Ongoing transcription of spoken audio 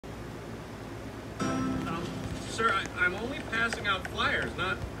sir. I'm only passing out flyers,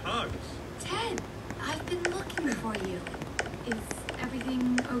 not hugs. Ted, I've been looking for you. Is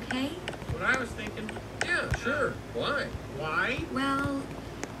everything okay? What I was thinking. Yeah, sure. Why? Why? Well,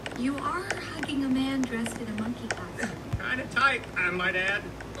 you are hugging a man dressed in a monkey costume. Kinda tight, I might add.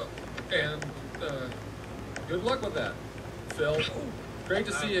 And, good luck with that, Phil. Great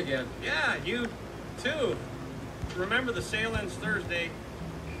to see you again. Yeah, you too. Remember the sale ends Thursday.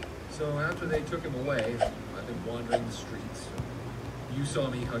 So after they took him away, I've been wandering the streets. You saw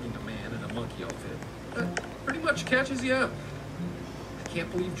me hugging a man in a monkey outfit. That pretty much catches you up. I can't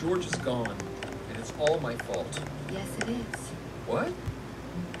believe George is gone, and it's all my fault. Yes, it is. What?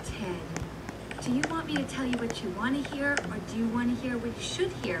 Ted, do you want me to tell you what you want to hear, or do you want to hear what you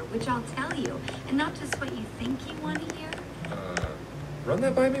should hear, which I'll tell you, and not just what you think you want to hear? Run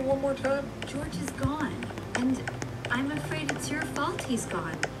that by me one more time? George is gone, and I'm afraid it's your fault he's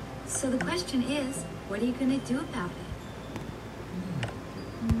gone. So the question is, what are you going to do about it?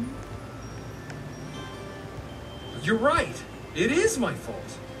 You're right. It is my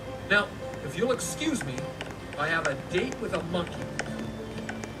fault. Now, if you'll excuse me, I have a date with a monkey.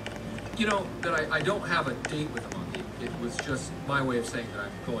 You know, that I don't have a date with a monkey. It was just my way of saying that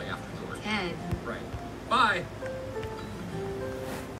I'm going after George. Ted. Right. Bye.